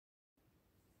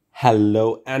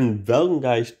Hello and welcome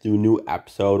guys to a new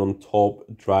episode on Top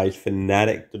Drive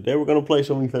Fanatic. Today we're gonna play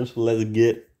some events, so let's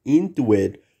get into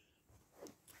it.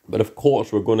 But of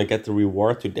course we're gonna get the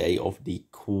reward today of the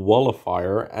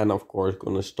qualifier and of course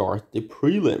gonna start the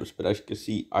prelims. But as you can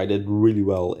see, I did really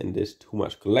well in this too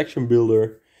much collection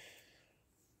builder.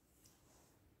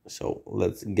 So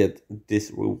let's get this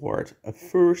reward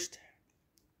first.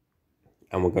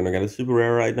 And we're gonna get a super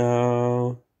rare right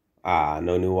now.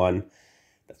 No new one.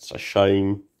 That's a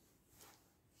shame.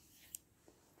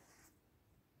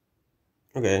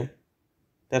 Okay,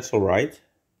 that's alright.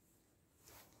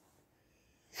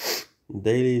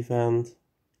 Daily event.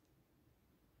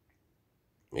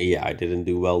 Yeah, I didn't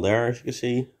do well there, as you can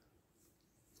see.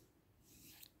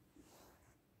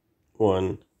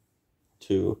 1,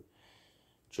 2,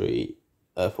 3,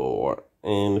 4,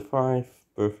 and 5.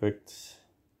 Perfect.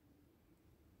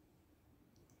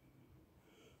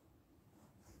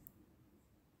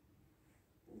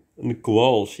 And the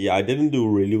quals, yeah, I didn't do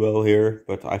really well here,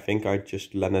 but I think I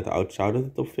just landed outside of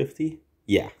the top 50.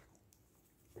 Yeah.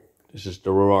 This is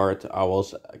the reward I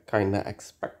was kind of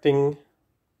expecting.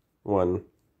 1,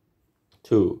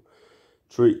 2,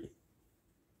 3,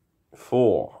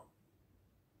 4,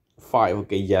 5.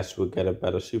 Okay, yes, we'll get a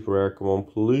better super rare. Come on,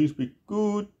 please be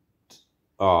good.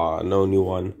 No new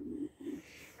one.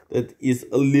 That is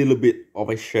a little bit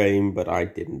of a shame, but I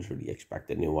didn't really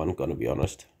expect a new one, gonna be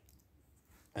honest.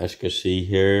 As you can see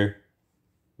here,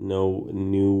 no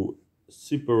new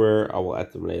super rare. I will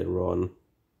add them later on.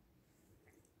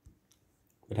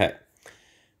 But hey,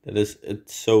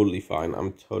 it's totally fine.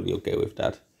 I'm totally okay with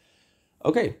that.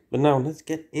 Okay, but now let's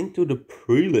get into the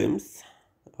prelims.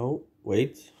 Oh,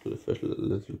 wait. First,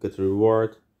 let's look at the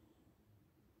reward.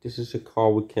 This is a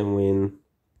car we can win.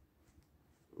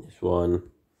 This one,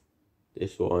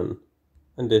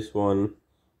 and this one.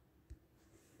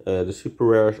 The super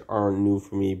rares aren't new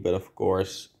for me, but of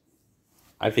course,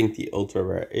 I think the ultra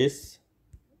rare is.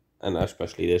 And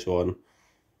especially this one.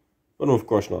 But I'm of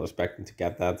course not expecting to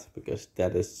get that, because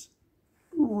that is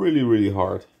really, really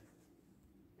hard.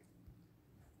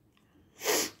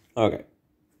 Okay.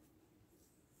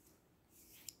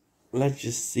 Let's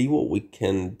just see what we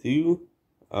can do.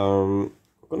 I'm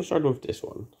gonna start with this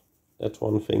one. That's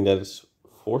one thing that is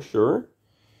for sure.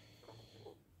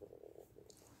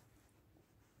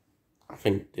 I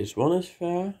think this one is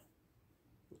fair.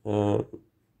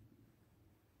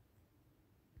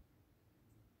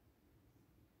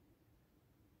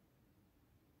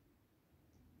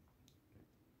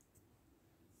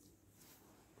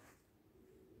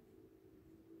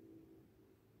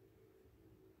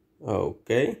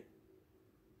 Okay.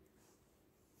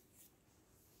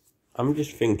 I'm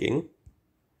just thinking.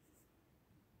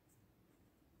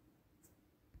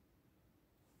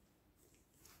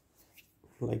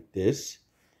 Like this.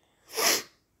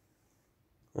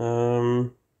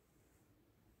 No.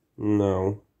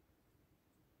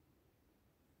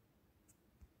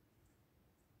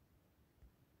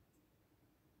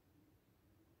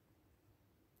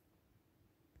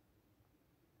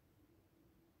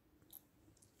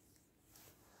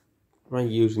 Am I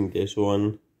using this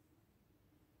one?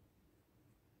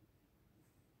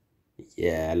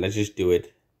 Yeah, let's just do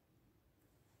it.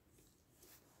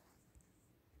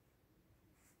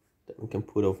 Then we can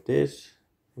put off this.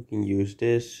 We can use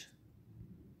this.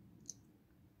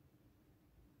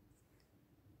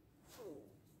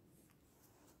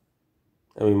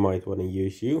 And we might want to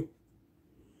use you.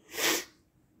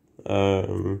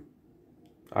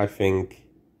 I think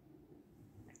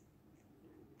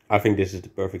this is the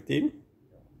perfect team.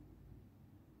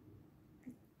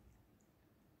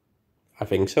 I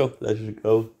think so. Let's just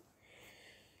go.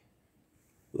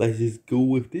 Let's just go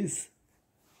with this.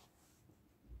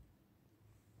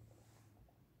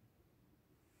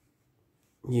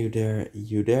 You there,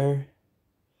 you there.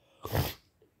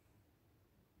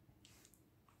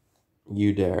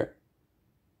 You there.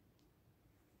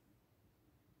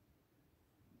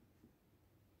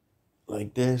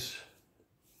 Like this.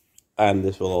 And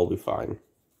this will all be fine.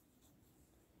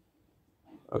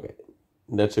 Okay,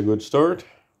 that's a good start.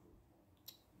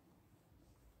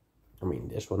 I mean,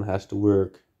 this one has to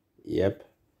work. Yep.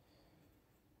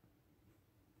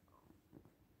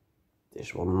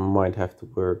 This one might have to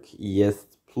work. Yes,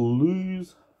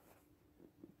 please.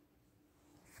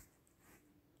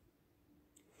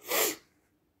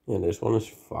 Yeah, this one is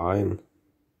fine.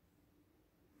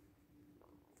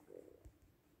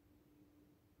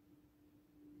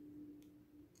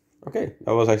 Okay,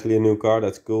 that was actually a new car.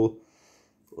 That's cool.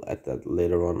 We'll add that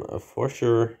later on for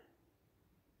sure.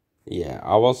 Yeah,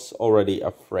 I was already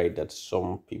afraid that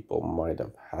some people might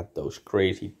have had those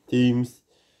crazy teams.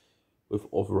 with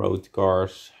off-road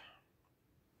cars.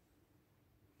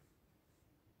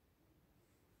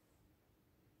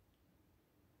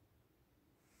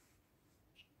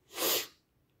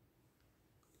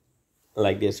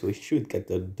 Like this, we should get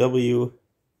the W.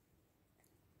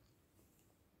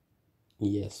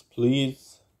 Yes,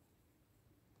 please.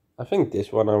 I think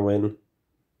this one I win.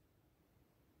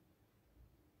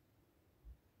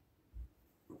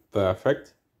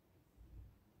 Perfect.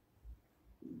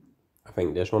 I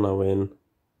think this one I win.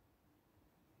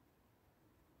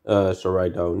 Sorry, I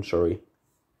don't, sorry.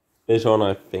 This one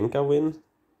I think I win.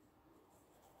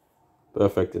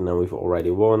 Perfect, and then we've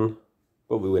already won.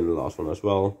 But we win the last one as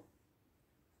well.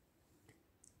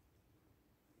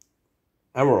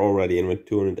 And we're already in with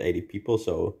 280 people,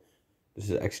 so this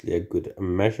is actually a good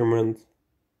measurement.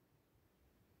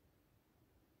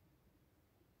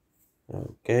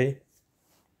 Okay.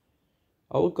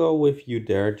 I'll go with you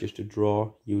there, just to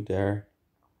draw you there.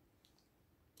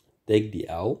 Take the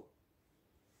L.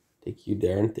 Take you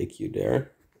there and take you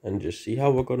there. And just see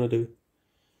how we're gonna do.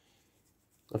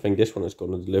 I think this one is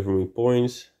gonna deliver me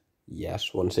points.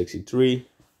 Yes, 163.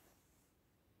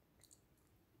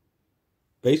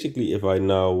 Basically, if I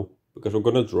now, because we're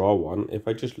gonna draw one, if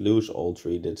I just lose all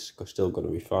three, that's still gonna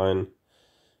be fine.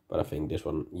 But I think this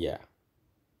one, yeah.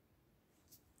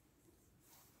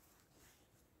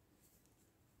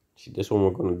 See, this one we're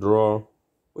gonna draw,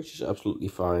 which is absolutely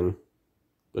fine.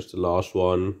 Just the last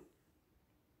one.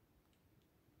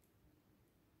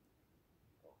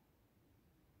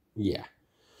 Yeah.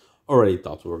 Already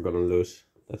thought we were gonna lose.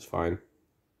 That's fine.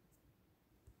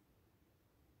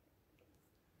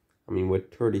 I mean,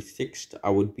 with 36th, I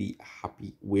would be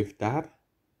happy with that.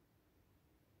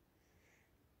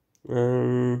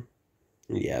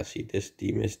 Yeah, see, this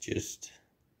team is just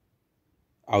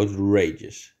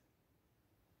outrageous.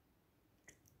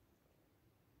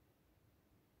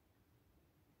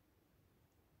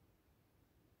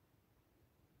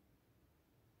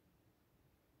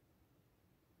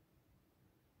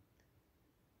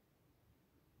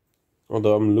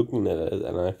 Although I'm looking at it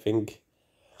and I think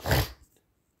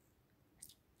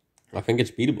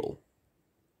it's beatable.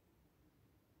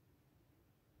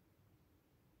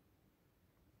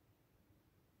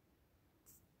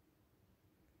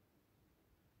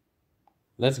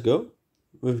 Let's go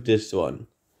with this one.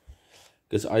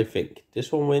 Because I think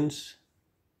this one wins.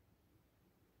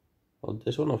 Well,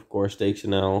 this one of course takes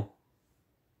an L.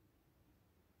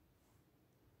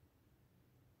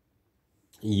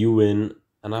 You win.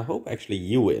 And I hope actually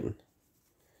you win.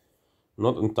 I'm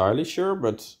not entirely sure,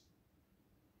 but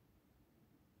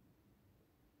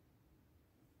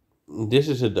this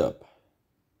is a dub.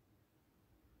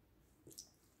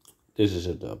 This is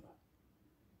a dub.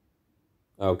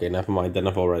 Okay, never mind. Then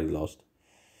I've already lost.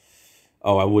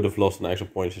 Oh, I would have lost an extra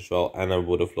points as well. And I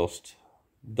would have lost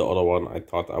the other one. I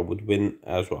thought I would win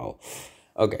as well.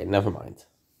 Okay, never mind.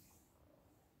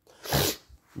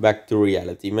 Back to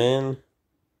reality, man.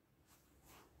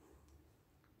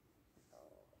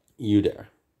 You there.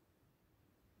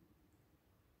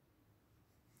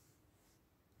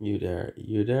 You there.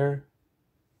 You there.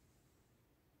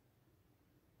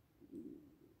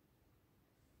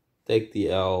 Take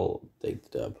the L. Take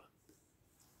the dub.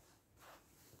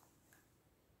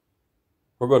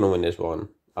 We're going to win this one.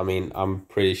 I mean, I'm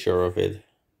pretty sure of it.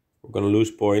 We're going to lose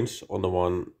points on the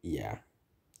one. Yeah.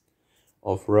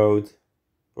 Off-road.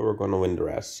 But we're going to win the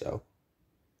rest, so.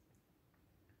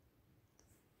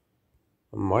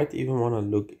 I might even want to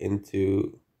look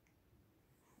into...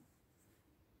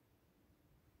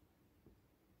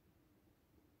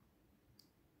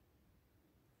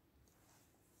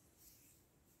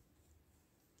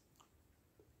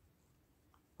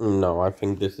 No, I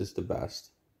think this is the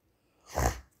best.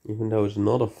 Even though it's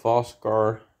not a fast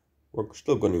car, we're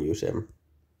still going to use him.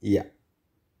 Yeah.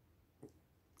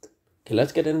 Okay,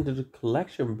 let's get into the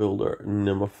collection builder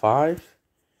number 5.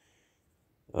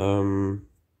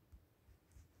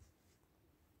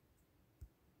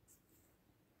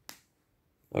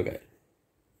 Okay.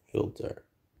 Filter.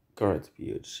 Car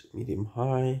attributes. Medium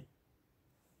high.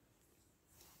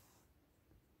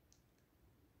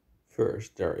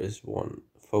 First, there is one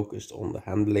focused on the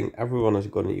handling. Everyone is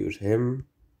going to use him,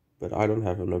 but I don't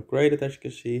have him upgraded, as you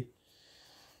can see.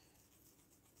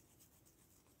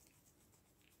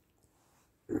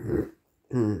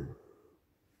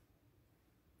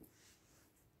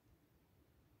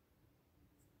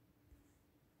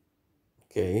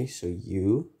 Okay, so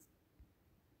you.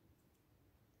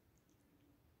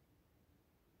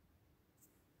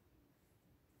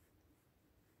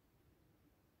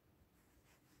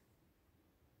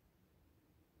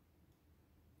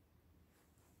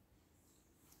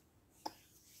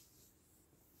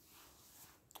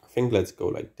 think let's go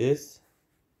like this.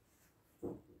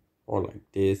 Or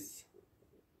like this.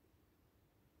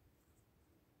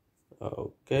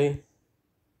 Okay.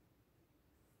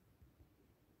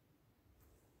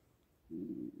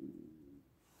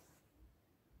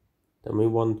 Then we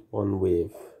want one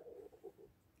with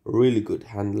really good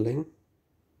handling.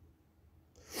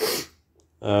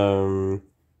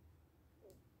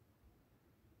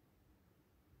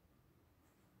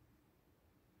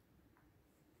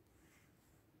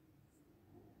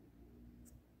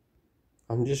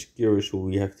 I'm just curious who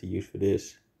we have to use for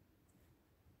this.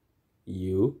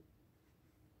 You.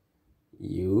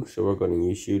 So we're gonna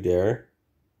use you there.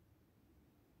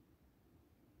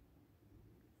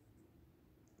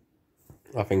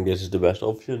 I think this is the best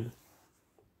option.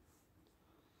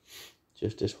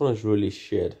 Just this one is really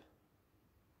shit.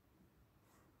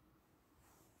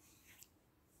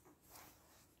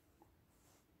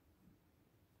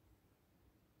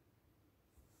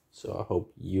 So I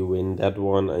hope you win that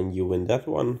one and you win that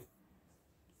one.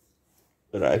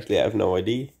 But I actually have no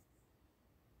idea.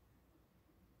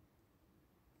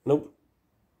 Nope.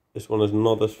 This one is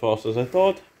not as fast as I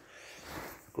thought.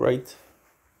 Great.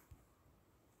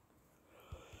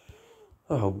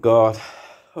 Oh god.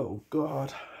 Oh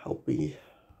god. Help me.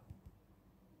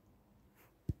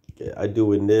 Okay, I do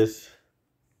win this.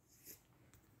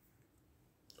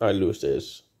 I lose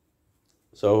this.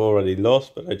 So I've already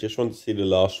lost, but I just want to see the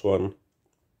last one.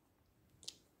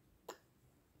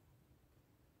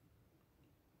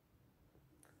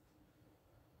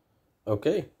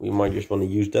 Okay, we might just want to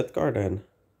use that card then.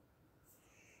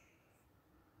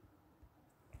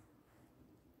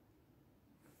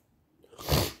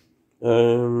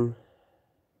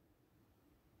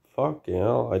 Fucking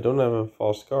hell, I don't have a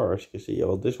fast car, as you can see.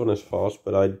 Well, this one is fast,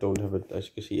 but I don't have it, as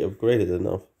you can see, upgraded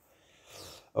enough.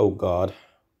 Oh god.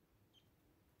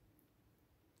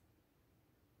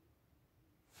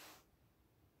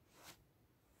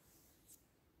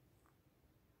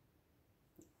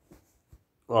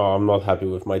 Oh, I'm not happy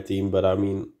with my team, but I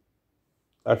mean,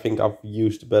 I think I've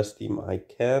used the best team I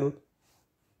can.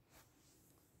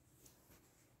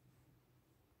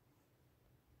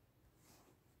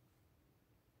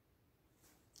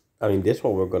 I mean, this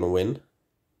one we're gonna win.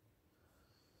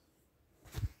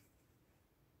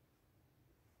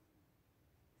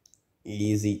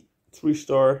 Easy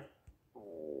 3-star.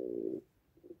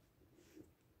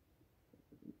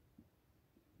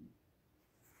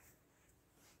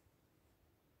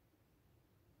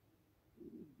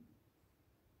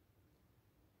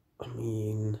 I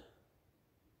mean,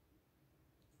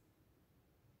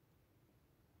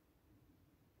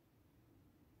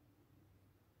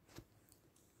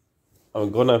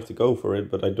 I'm gonna have to go for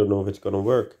it, but I don't know if it's gonna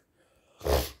work.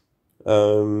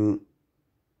 Oh,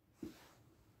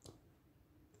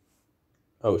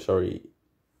 sorry.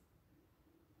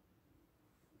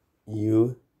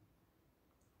 You.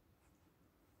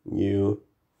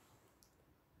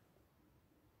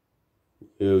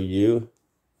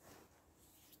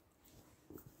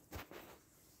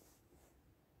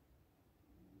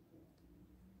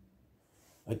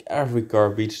 Like every car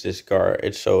beats this car.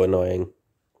 It's so annoying.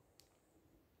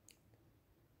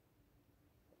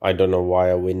 I don't know why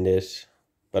I win this,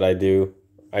 but I do.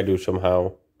 I do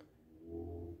somehow.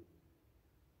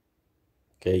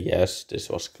 Okay, yes, this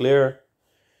was clear.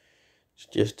 It's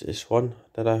just this one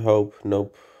that I hope.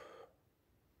 Nope.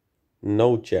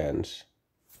 No chance.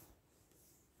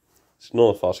 It's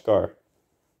not a fast car.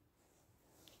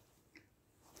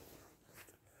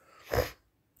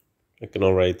 I can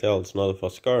already tell it's not a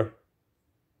fast car.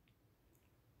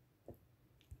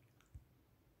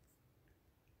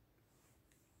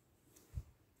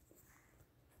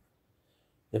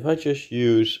 If I just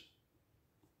use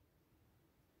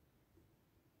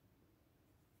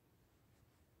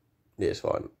this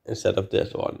one instead of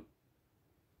this one,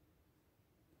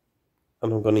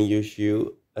 and I'm gonna use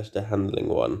you as the handling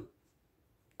one.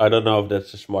 I don't know if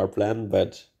that's a smart plan,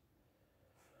 but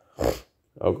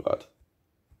oh god.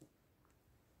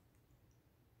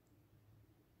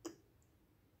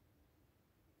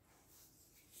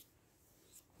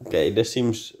 Okay, this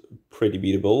seems pretty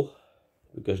beatable,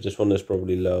 because this one is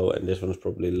probably low and this one is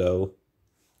probably low.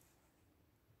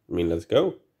 I mean, let's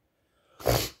go.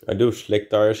 I do have slick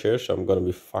tires here, so I'm gonna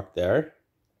be fucked there.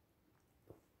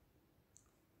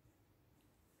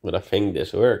 But I think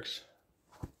this works.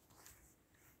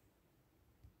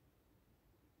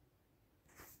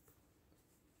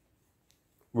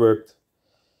 Worked.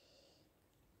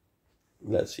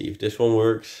 Let's see if this one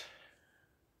works.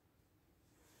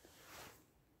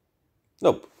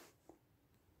 Nope.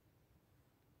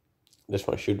 This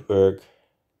one should work.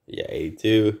 Yeah,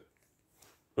 82.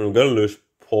 I'm gonna lose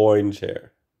points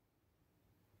here.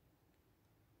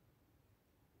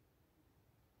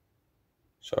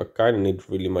 So I kind of need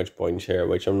really much points here,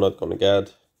 which I'm not gonna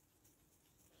get.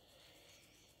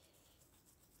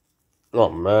 Oh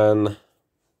man.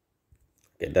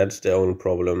 Okay, that's the only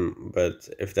problem, but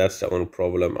if that's the only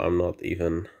problem, I'm not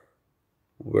even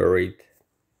worried.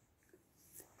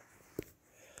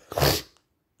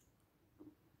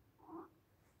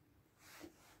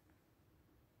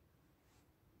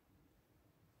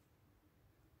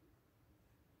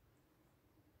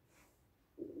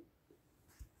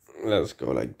 Let's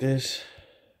go like this.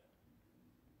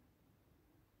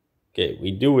 Okay,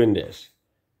 we do win this.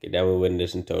 Okay, then we win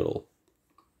this in total.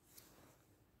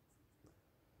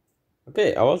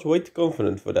 Okay, I was way too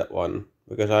confident for that one,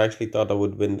 because I actually thought I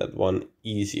would win that one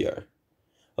easier.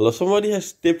 Although somebody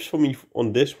has tips for me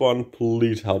on this one,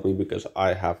 please help me, because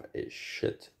I have a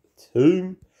shit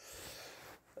team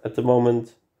at the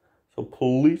moment. So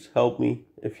please help me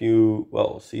if you,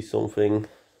 well, see something.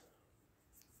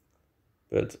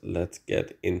 But let's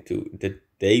get into the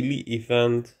daily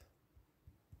event.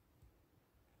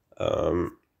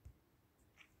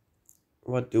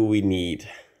 What do we need?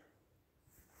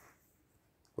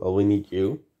 Well, we need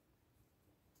you.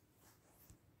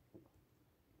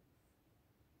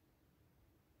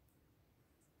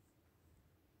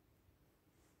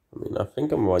 I mean, I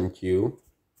think I want you.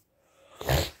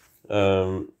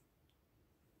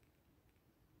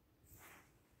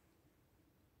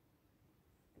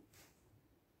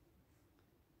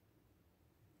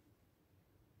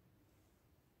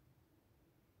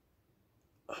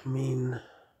 I mean,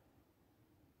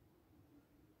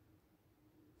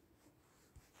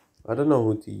 I don't know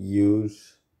who to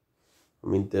use. I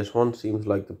mean, this one seems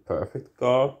like the perfect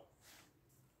car.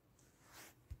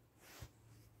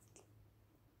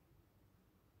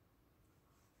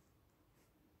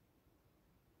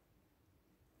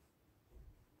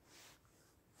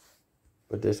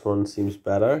 But this one seems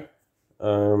better.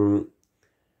 Then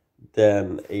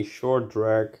a short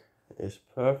drag is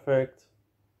perfect.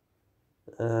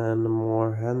 And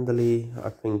more handily, I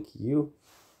think you.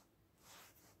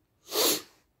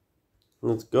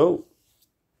 Let's go.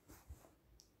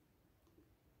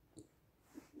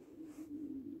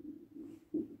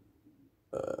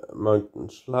 Mountain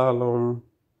slalom.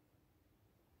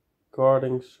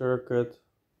 Karting circuit.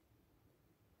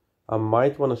 I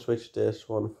might want to switch this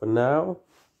one for now.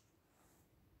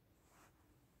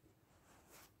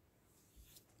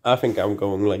 I think I'm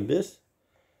going like this.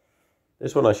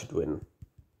 This one I should win.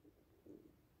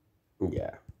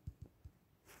 Yeah.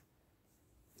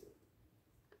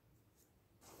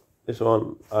 This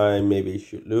one I maybe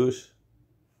should lose.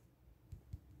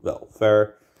 Well,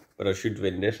 fair. But I should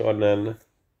win this one then.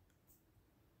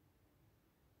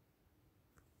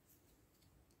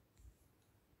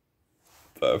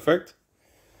 Perfect.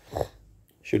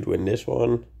 Should win this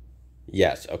one.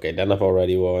 Yes, okay, then I've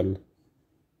already won.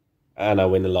 And I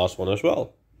win the last one as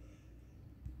well.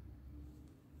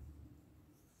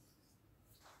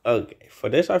 Okay, for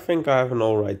this I think I have an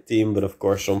alright team, but of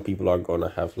course some people are gonna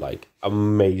have like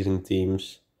amazing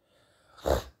teams.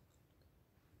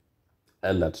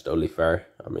 And that's totally fair,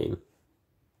 I mean.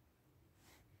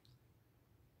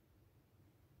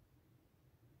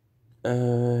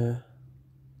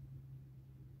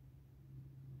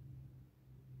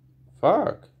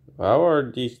 Fuck. How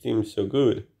are these teams so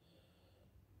good?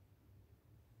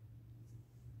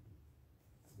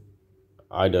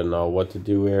 I don't know what to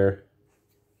do here.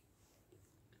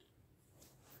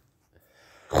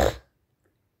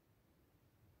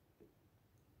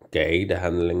 Okay, the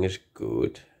handling is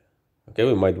good. Okay,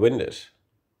 we might win this.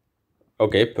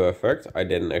 Okay, perfect. I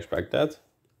didn't expect that.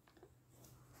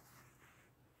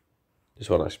 This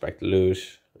one I expect to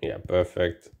lose. Yeah,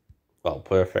 perfect. Well,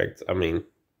 perfect. I mean,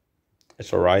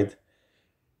 it's alright.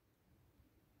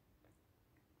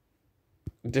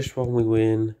 This one we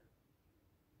win.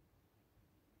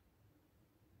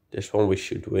 This one we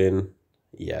should win.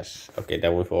 Yes. Okay,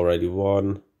 then we've already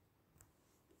won.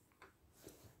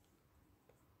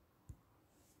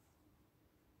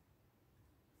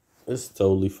 It's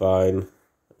totally fine.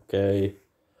 Okay.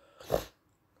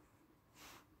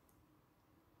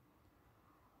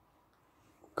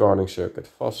 Karting circuit,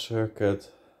 fast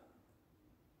circuit.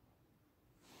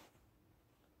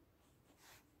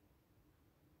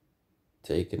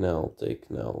 Take an L, take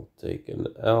an L, take an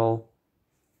L.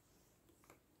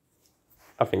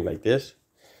 I think like this.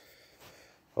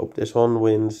 Hope this one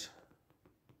wins.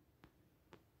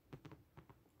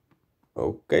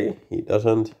 Okay, he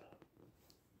doesn't.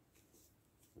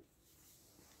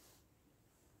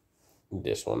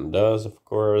 This one does, of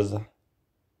course.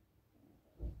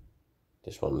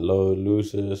 This one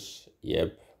loses.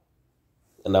 Yep.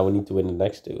 And now we need to win the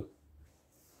next two.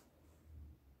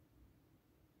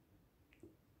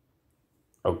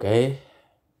 Okay.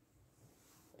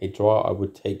 A draw I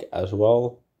would take as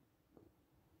well.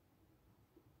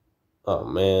 Oh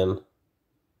man.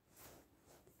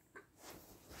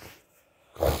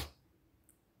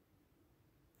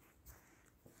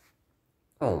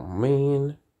 Oh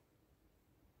man.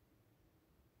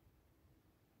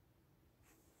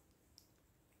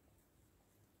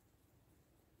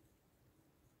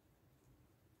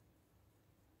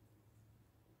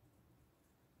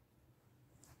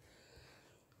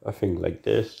 I think like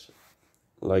this,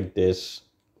 like this,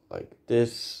 like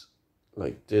this,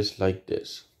 like this, like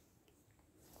this.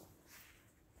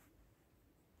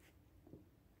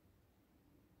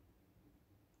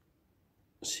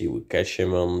 See, we catch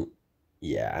him on,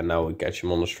 yeah, and now we catch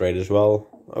him on the straight as well.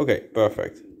 Okay,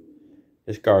 perfect.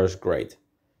 This car is great.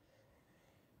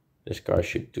 This car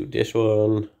should do this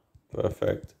one.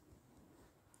 Perfect.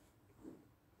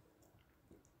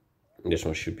 This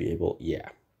one should be able, yeah,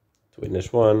 to win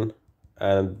this one.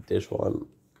 And this one.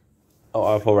 Oh,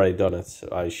 I've already done it, so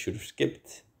I should have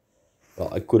skipped.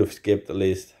 Well, I could have skipped at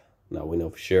least. Now we know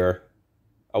for sure.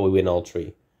 Oh, we win all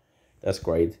three. That's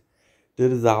great.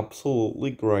 That is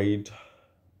absolutely great.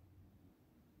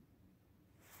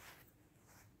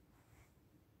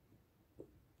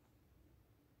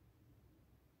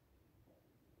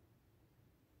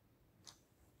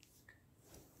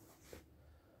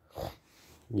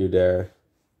 You there.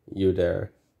 You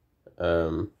there.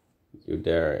 You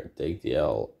there. Take the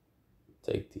L.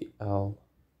 Take the L.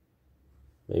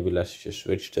 Maybe let's just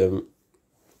switch them.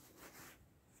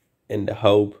 In the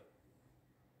hope.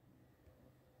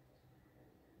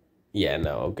 Yeah,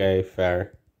 no, okay,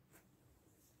 fair.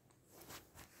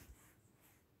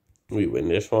 We win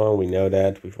this one, we know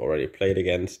that. We've already played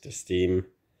against this team.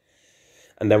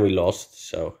 And then we lost,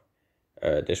 so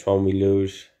this one we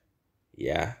lose.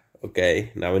 Yeah,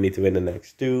 okay. Now we need to win the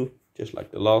next two, just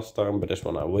like the last time, but this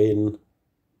one I win.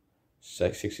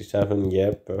 67,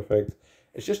 yeah, perfect.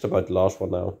 It's just about the last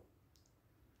one now.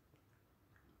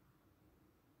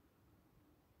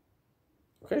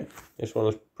 Okay, this one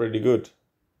is pretty good.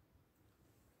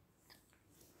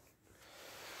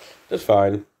 That's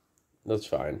fine. That's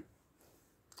fine.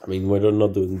 I mean, we're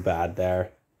not doing bad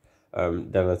there.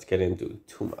 Then let's get into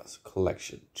Tuma's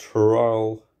collection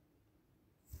trial.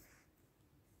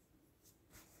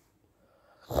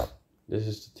 This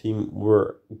is the team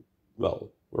we're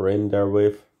in there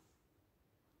with.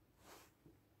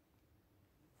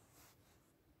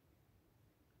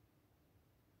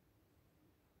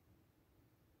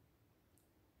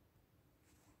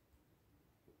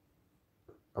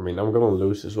 I mean, I'm gonna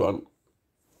lose this one.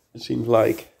 It seems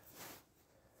like.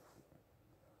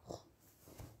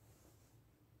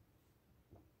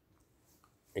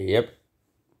 Yep.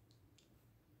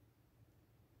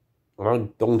 I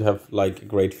don't have like a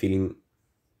great feeling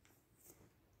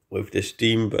with this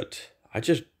team, but I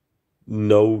just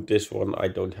know this one I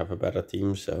don't have a better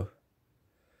team, so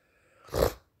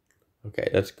okay,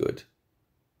 that's good.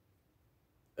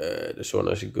 This one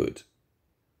is good.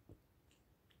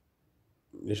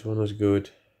 This one is good.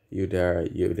 You there,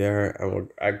 and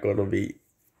I'm gonna be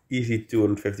easy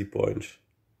 250 points.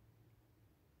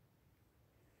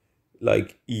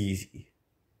 Like easy.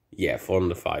 Yeah,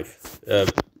 405.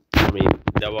 I mean,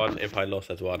 that one, if I lost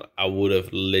that one, I would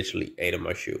have literally ate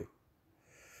my shoe.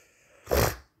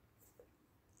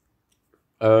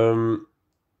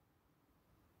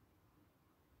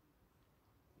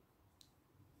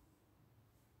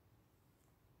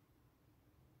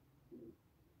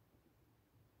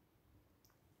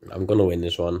 I'm gonna win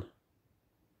this one.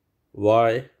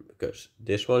 Why? Because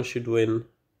this one should win.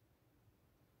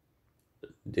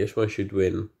 This one should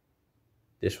win.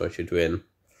 This one should win.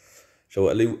 So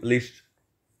at least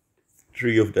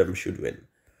 3 of them should win.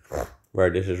 Where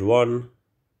this is 1,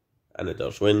 and it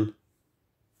does win.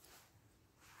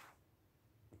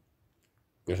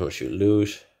 This one should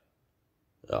lose.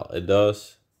 Well, it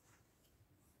does.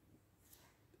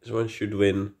 This one should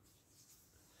win.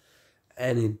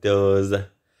 And it does.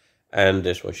 And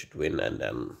this one should win, and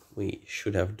then we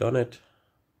should have done it.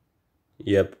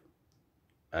 Yep.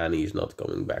 And he's not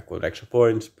coming back with extra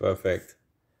points. Perfect.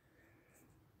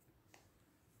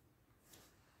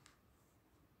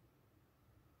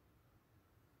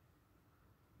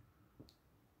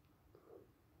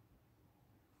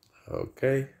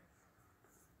 Okay.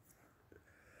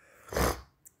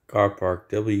 Car park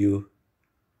W.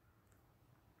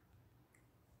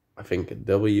 I think a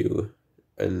W,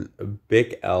 and a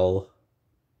big L,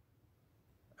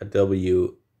 a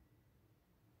W,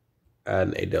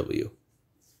 and a W.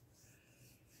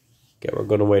 Okay, we're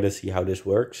gonna wait and see how this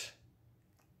works.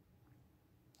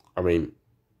 I mean,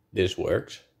 this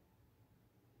works.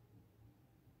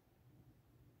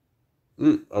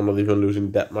 I'm not even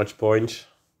losing that much points.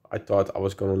 I thought I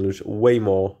was gonna lose way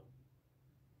more.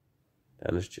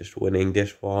 And it's just winning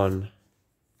this one.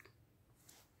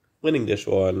 Winning this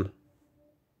one.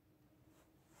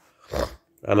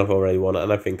 And I've already won it,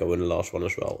 and I think I win the last one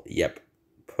as well. Yep.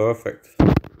 Perfect.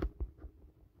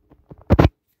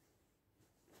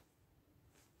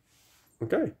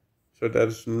 Okay. So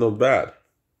that's not bad.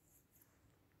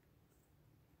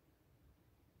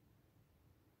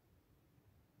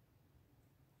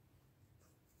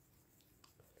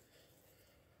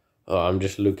 Oh, I'm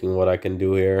just looking what I can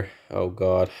do here. Oh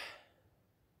god.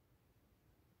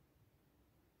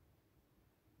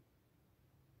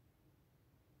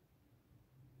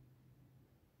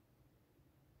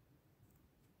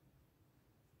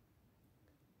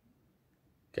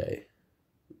 Okay.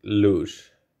 Lose.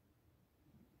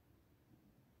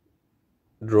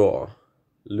 Draw.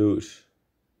 Lose.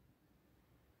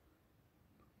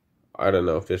 I don't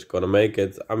know if this is gonna make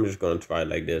it. I'm just gonna try it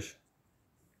like this.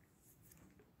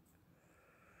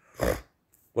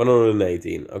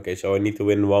 118. Okay, so I need to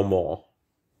win one more.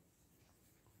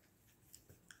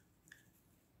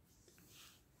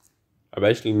 I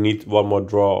basically need one more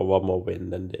draw or one more win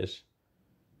than this.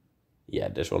 Yeah,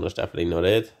 this one is definitely not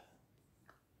it.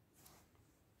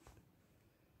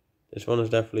 This one is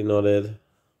definitely not it.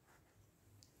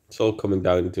 It's all coming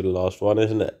down to the last one,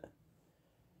 isn't it?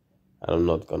 And I'm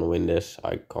not gonna win this.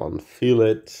 I can't feel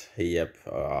it. Yep.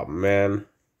 Oh, man.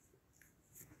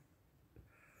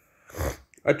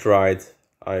 I tried.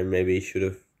 I maybe should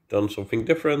have done something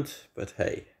different, but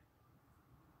hey.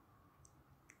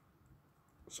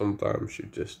 Sometimes you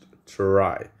just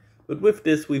try. But with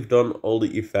this, we've done all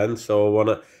the events, so I want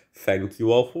to thank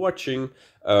you all for watching.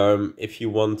 If you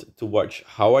want to watch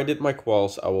how I did my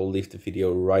quals, I will leave the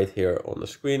video right here on the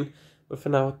screen. But for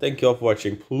now, thank you all for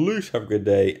watching. Please have a good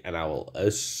day, and I will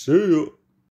see you.